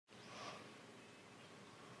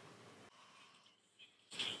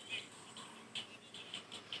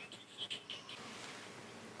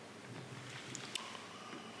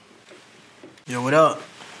Yo, what up?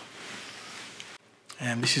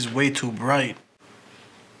 Damn, this is way too bright.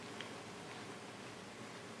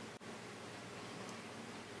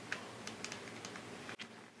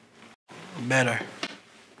 Better.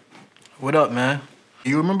 What up, man?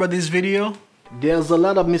 You remember this video? There's a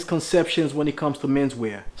lot of misconceptions when it comes to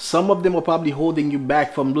menswear. Some of them are probably holding you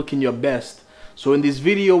back from looking your best. So in this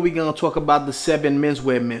video, we're gonna talk about the 7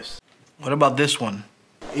 menswear myths. What about this one?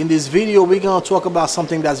 In this video, we're gonna talk about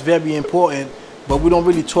something that's very important, but we don't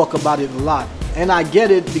really talk about it a lot. And I get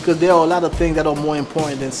it because there are a lot of things that are more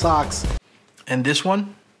important than socks. And this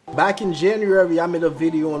one? Back in January, I made a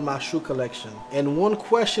video on my shoe collection. And one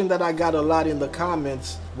question that I got a lot in the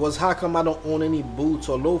comments was how come I don't own any boots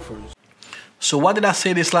or loafers? So why did I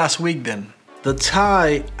say this last week then? The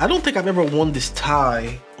tie, I don't think I've ever worn this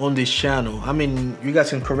tie on this channel. I mean, you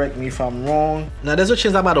guys can correct me if I'm wrong. Now, there's a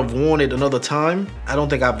chance I might have worn it another time. I don't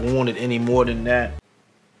think I've worn it any more than that.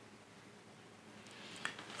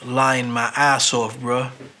 Lying my ass off,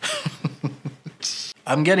 bruh.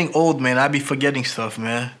 I'm getting old, man. I be forgetting stuff,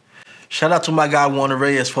 man. Shout out to my guy Juan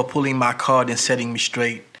Reyes for pulling my card and setting me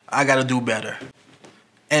straight. I gotta do better.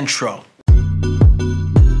 Intro.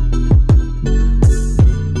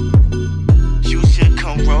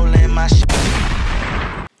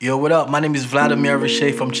 Yo, what up? My name is Vladimir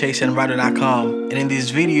Riché from ChaseandRider.com, and in this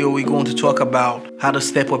video we're going to talk about how to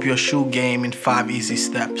step up your shoe game in 5 easy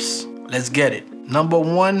steps. Let's get it. Number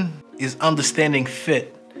 1 is understanding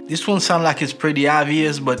fit. This one sounds like it's pretty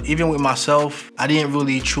obvious, but even with myself, I didn't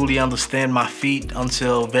really truly understand my feet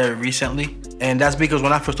until very recently. And that's because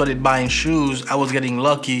when I first started buying shoes, I was getting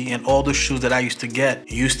lucky and all the shoes that I used to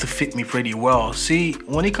get used to fit me pretty well. See,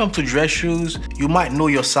 when it comes to dress shoes, you might know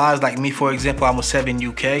your size. Like me, for example, I'm a 7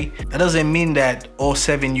 UK. That doesn't mean that all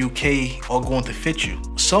 7 UK are going to fit you.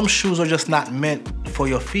 Some shoes are just not meant for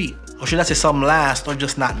your feet. Or should I say some lasts are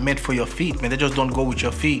just not meant for your feet, man. They just don't go with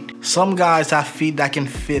your feet. Some guys have feet that can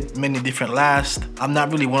fit many different lasts. I'm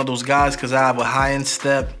not really one of those guys because I have a high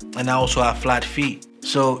instep and I also have flat feet.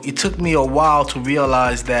 So it took me a while to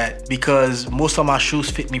realize that because most of my shoes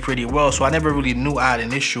fit me pretty well, so I never really knew I had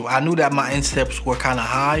an issue. I knew that my insteps were kind of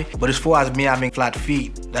high, but as far as me having flat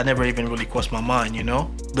feet, that never even really crossed my mind, you know?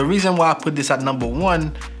 The reason why I put this at number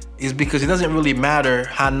 1 is because it doesn't really matter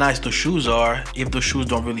how nice the shoes are if the shoes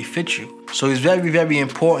don't really fit you. So it's very, very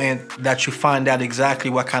important that you find out exactly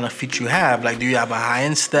what kind of fit you have. Like, do you have a high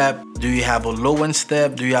instep? Do you have a low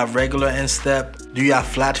instep? Do you have regular instep? Do you have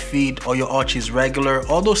flat feet or your arch is regular?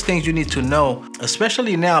 All those things you need to know,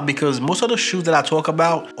 especially now because most of the shoes that I talk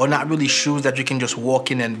about are not really shoes that you can just walk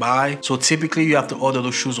in and buy. So typically you have to order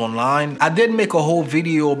those shoes online. I did make a whole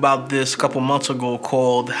video about this a couple months ago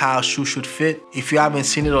called How Shoes Should Fit. If you haven't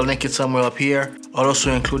seen it, I'll link it somewhere up here. I'll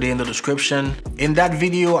also include it in the description. In that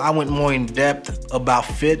video, I went more in depth about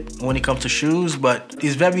fit when it comes to shoes, but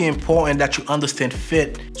it's very important that you understand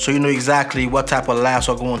fit so you know exactly what type of lasts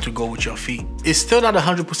are going to go with your feet. It's still not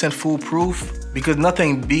 100% foolproof because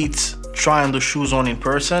nothing beats trying the shoes on in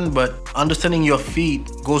person, but understanding your feet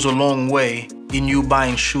goes a long way in you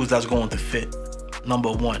buying shoes that's going to fit.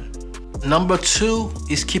 Number 1. Number 2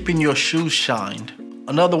 is keeping your shoes shined.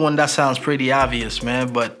 Another one that sounds pretty obvious,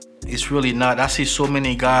 man, but it's really not. I see so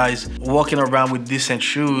many guys walking around with decent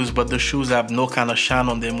shoes, but the shoes have no kind of shine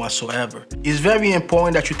on them whatsoever. It's very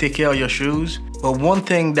important that you take care of your shoes, but one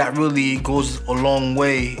thing that really goes a long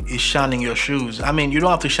way is shining your shoes. I mean, you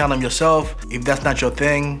don't have to shine them yourself. If that's not your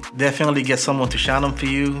thing, definitely get someone to shine them for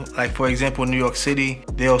you. Like, for example, in New York City,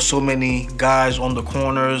 there are so many guys on the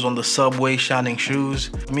corners, on the subway shining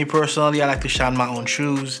shoes. Me personally, I like to shine my own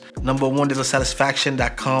shoes. Number 1, there's a satisfaction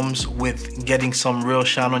that comes with getting some real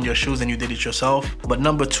shine on your shoes and you did it yourself. But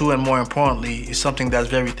number 2, and more importantly, is something that's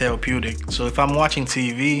very therapeutic. So if I'm watching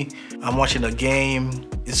TV, I'm watching a game,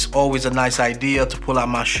 it's always a nice idea to pull out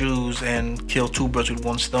my shoes and kill 2 birds with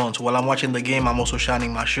 1 stone. So while I'm watching the game, I'm also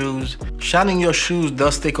shining my shoes. Shining your shoes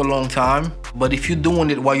does take a long time, but if you're doing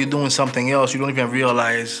it while you're doing something else, you don't even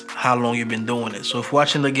realize how long you've been doing it. So if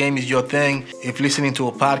watching the game is your thing, if listening to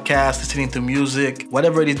a podcast, listening to music,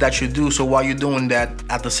 whatever it is that you do, so while you're doing that,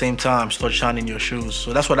 at the same time, start shining your shoes.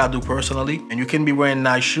 So that's what I do personally. And you can be wearing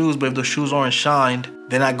nice shoes, but if the shoes aren't shined,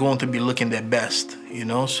 they're not going to be looking their best, you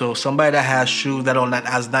know? So somebody that has shoes that are not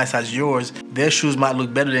as nice as yours, their shoes might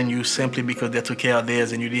look better than you simply because they took care of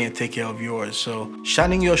theirs and you didn't take care of yours. So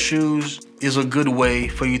shining your shoes is a good way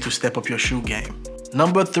for you to step up your shoe game.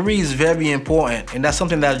 Number 3 is very important, and that's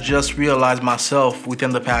something that I just realized myself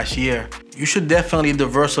within the past year. You should definitely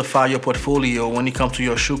diversify your portfolio when it comes to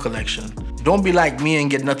your shoe collection. Don't be like me and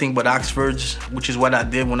get nothing but Oxfords, which is what I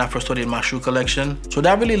did when I first started my shoe collection. So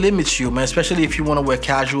that really limits you, man, especially if you want to wear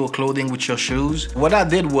casual clothing with your shoes. What I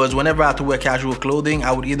did was whenever I had to wear casual clothing,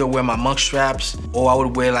 I would either wear my monk straps or I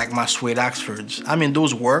would wear like my suede Oxfords. I mean,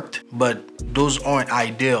 those worked, but those aren't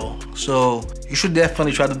ideal. So you should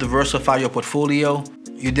definitely try to diversify your portfolio.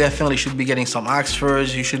 You definitely should be getting some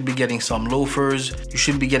Oxfords, you should be getting some loafers, you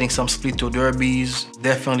should be getting some split-toe derbies,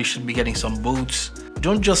 definitely should be getting some boots.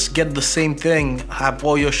 Don't just get the same thing, have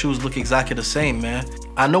all your shoes look exactly the same, man.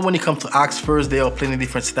 I know when it comes to Oxfords, there are plenty of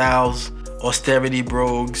different styles, austerity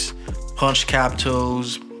brogues, punch cap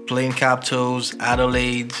toes, plain cap toes,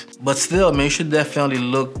 Adelaides. But still, man, you should definitely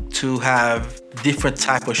look to have different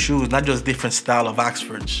type of shoes, not just different style of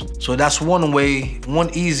Oxfords. So that's one way, one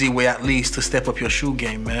easy way at least to step up your shoe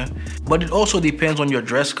game, man. But it also depends on your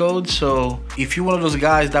dress code. So if you're one of those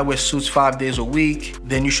guys that wear suits 5 days a week,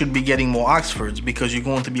 then you should be getting more Oxfords because you're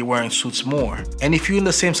going to be wearing suits more. And if you're in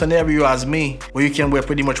the same scenario as me, where you can wear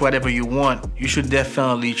pretty much whatever you want, you should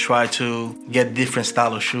definitely try to get different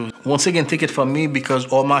style of shoes. Once again, take it from me because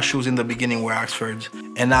all my shoes in the beginning were Oxfords.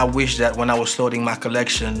 And I wish that when I was starting my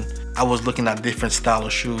collection, I was looking at different style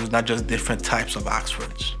of shoes, not just different types of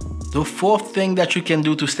Oxfords. The fourth thing that you can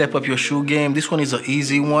do to step up your shoe game, this one is an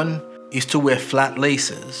easy one, is to wear flat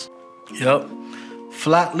laces. Yep,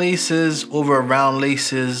 flat laces over round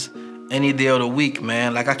laces any day of the week,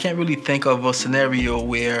 man. Like I can't really think of a scenario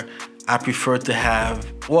where I prefer to have,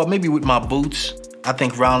 well, maybe with my boots. I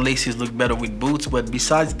think round laces look better with boots, but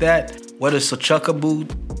besides that, whether it's a chucker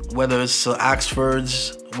boot, whether it's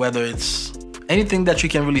Oxfords, whether it's anything that you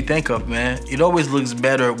can really think of, man, it always looks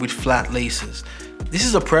better with flat laces. This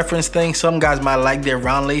is a preference thing. Some guys might like their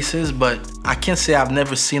round laces, but I can't say I've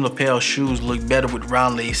never seen a pair of shoes look better with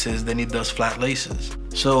round laces than it does flat laces.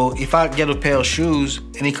 So if I get a pair of shoes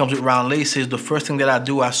and it comes with round laces, the first thing that I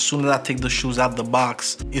do as soon as I take the shoes out the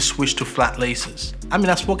box is switch to flat laces. I mean,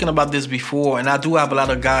 I've spoken about this before, and I do have a lot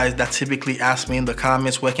of guys that typically ask me in the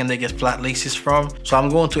comments where can they get flat laces from. So I'm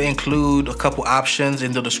going to include a couple options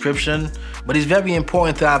in the description, but it's very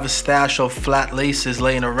important to have a stash of flat laces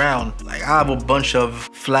laying around. Like I have a bunch of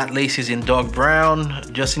flat laces in dark brown,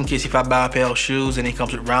 just in case if I buy a pair of shoes and it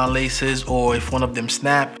comes with round laces, or if one of them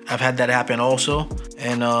snap. I've had that happen also.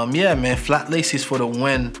 And yeah, man, flat laces for the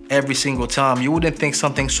win every single time. You wouldn't think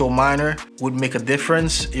something so minor would make a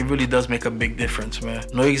difference. It really does make a big difference, man.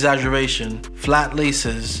 No exaggeration. Flat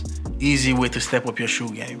laces, easy way to step up your shoe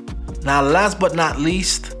game. Now, last but not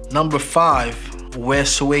least, number 5, wear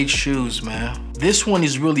suede shoes, man. This one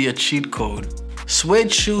is really a cheat code.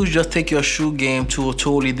 Suede shoes just take your shoe game to a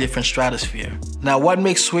totally different stratosphere. Now, what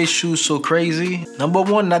makes suede shoes so crazy? Number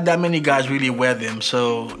 1, not that many guys really wear them,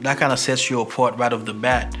 so that kind of sets you apart right off the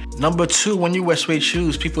bat. Number 2, when you wear suede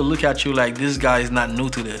shoes, people look at you like this guy is not new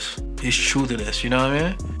to this. He's true to this, you know what I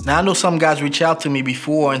mean? Now, I know some guys reach out to me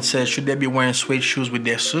before and said, should they be wearing suede shoes with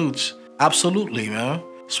their suits? Absolutely, man.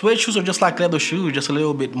 Suede shoes are just like leather shoes, just a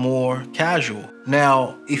little bit more casual.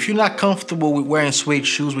 Now, if you're not comfortable with wearing suede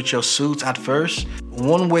shoes with your suits at first,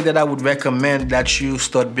 one way that I would recommend that you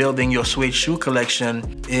start building your suede shoe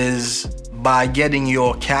collection is by getting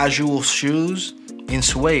your casual shoes in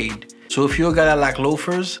suede. So if you're a guy that like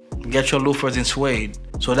loafers, get your loafers in suede.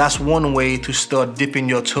 So that's one way to start dipping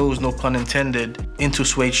your toes, no pun intended, into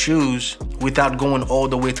suede shoes without going all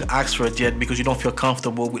the way to Oxford yet because you don't feel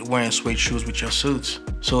comfortable with wearing suede shoes with your suits.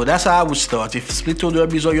 So that's how I would start. If split-toe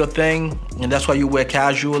derbies are your thing and that's why you wear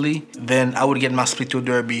casually, then I would get my split-toe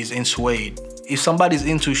derbies in suede. If somebody's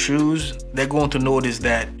into shoes, they're going to notice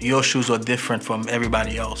that your shoes are different from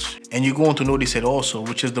everybody else. And you're going to notice it also,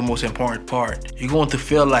 which is the most important part. You're going to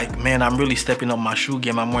feel like, man, I'm really stepping up my shoe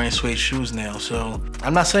game. I'm wearing suede shoes now. So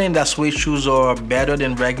I'm not saying that suede shoes are better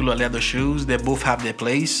than regular leather shoes. They both have their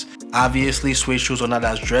place. Obviously, suede shoes are not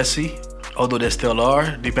as dressy, although they still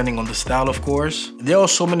are, depending on the style, of course. There are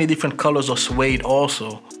so many different colors of suede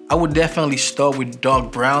also. I would definitely start with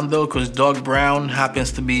dark brown though, because dark brown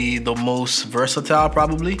happens to be the most versatile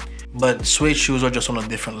probably, but suede shoes are just on a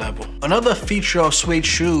different level. Another feature of suede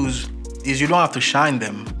shoes is you don't have to shine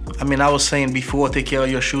them. I mean, I was saying before, take care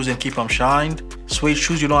of your shoes and keep them shined. Suede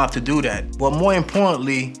shoes, you don't have to do that. But more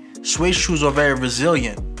importantly, suede shoes are very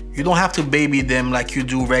resilient. You don't have to baby them like you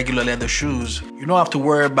do regular leather shoes. You don't have to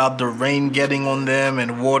worry about the rain getting on them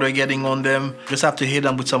and water getting on them. Just have to hit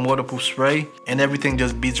them with some waterproof spray and everything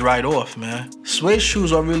just beats right off, man. Suede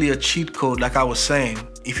shoes are really a cheat code, like I was saying.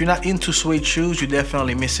 If you're not into suede shoes, you're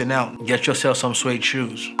definitely missing out. Get yourself some suede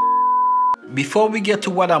shoes. Before we get to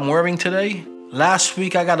what I'm wearing today, last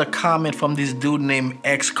week I got a comment from this dude named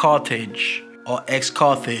X Carthage or X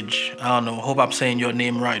Carthage. I don't know, hope I'm saying your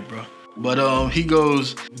name right, bro. But he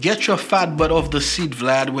goes, get your fat butt off the seat,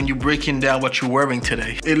 Vlad, when you're breaking down what you're wearing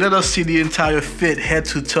today. Hey, let us see the entire fit, head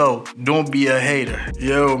to toe. Don't be a hater.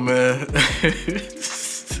 Yo, man.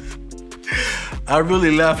 I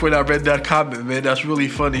really laughed when I read that comment, man. That's really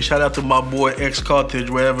funny. Shout out to my boy X Carthage,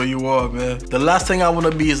 wherever you are, man. The last thing I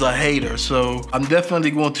want to be is a hater, so I'm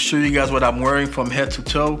definitely going to show you guys what I'm wearing from head to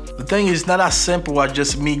toe. The thing is, not as simple as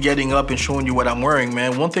just me getting up and showing you what I'm wearing,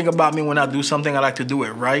 man. One thing about me, when I do something, I like to do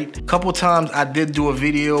it right. A couple times I did do a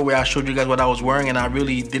video where I showed you guys what I was wearing, and I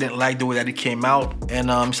really didn't like the way that it came out. And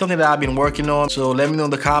something that I've been working on, so let me know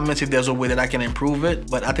in the comments if there's a way that I can improve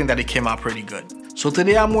it, but I think that it came out pretty good. So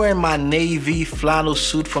today I'm wearing my navy flannel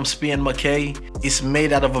suit from Spee & McKay. It's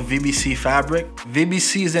made out of a VBC fabric.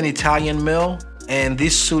 VBC is an Italian mill, and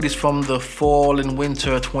this suit is from the fall and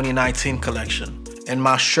winter 2019 collection. And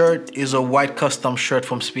my shirt is a white custom shirt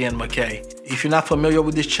from Spee & McKay. If you're not familiar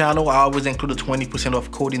with this channel, I always include a 20%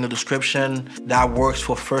 off code in the description that works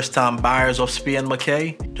for first-time buyers of Spee &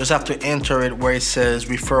 McKay. Just have to enter it where it says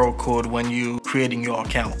referral code when you creating your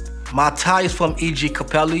account. My tie is from E.G.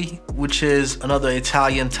 Cappelli, which is another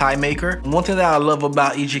Italian tie maker. One thing that I love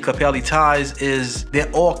about E.G. Cappelli ties is they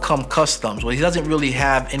all come custom. So he doesn't really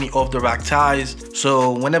have any off-the-rack ties.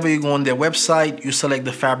 So whenever you go on their website, you select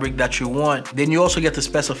the fabric that you want. Then you also get to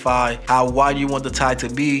specify how wide you want the tie to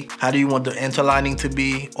be, how do you want the interlining to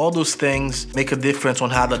be. All those things make a difference on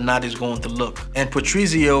how the knot is going to look. And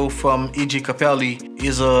Patrizio from E.G. Cappelli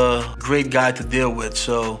is a great guy to deal with.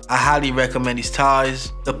 So I highly recommend his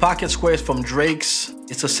ties. The pocket square is from Drake's.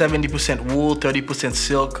 It's a 70% wool, 30%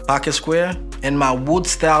 silk pocket square. And my wood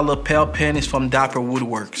style lapel pin is from Dapper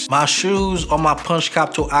Woodworks. My shoes are my Punch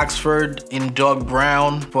Capsule Oxford in dark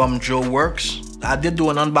brown from Joe Works. I did do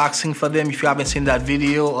an unboxing for them. If you haven't seen that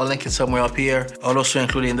video, I'll link it somewhere up here. I'll also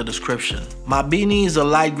include it in the description. My beanie is a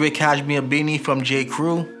light gray cashmere beanie from J.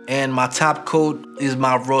 Crew. And my top coat is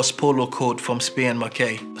my Ross polo coat from Spee &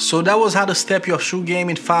 McKay. So that was how to step your shoe game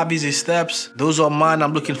in 5 easy steps. Those are mine.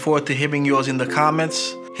 I'm looking forward to hearing yours in the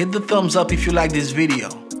comments. Hit the thumbs up if you like this video.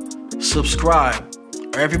 Subscribe,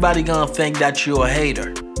 or everybody gonna think that you're a hater.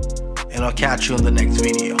 And I'll catch you in the next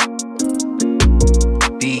video.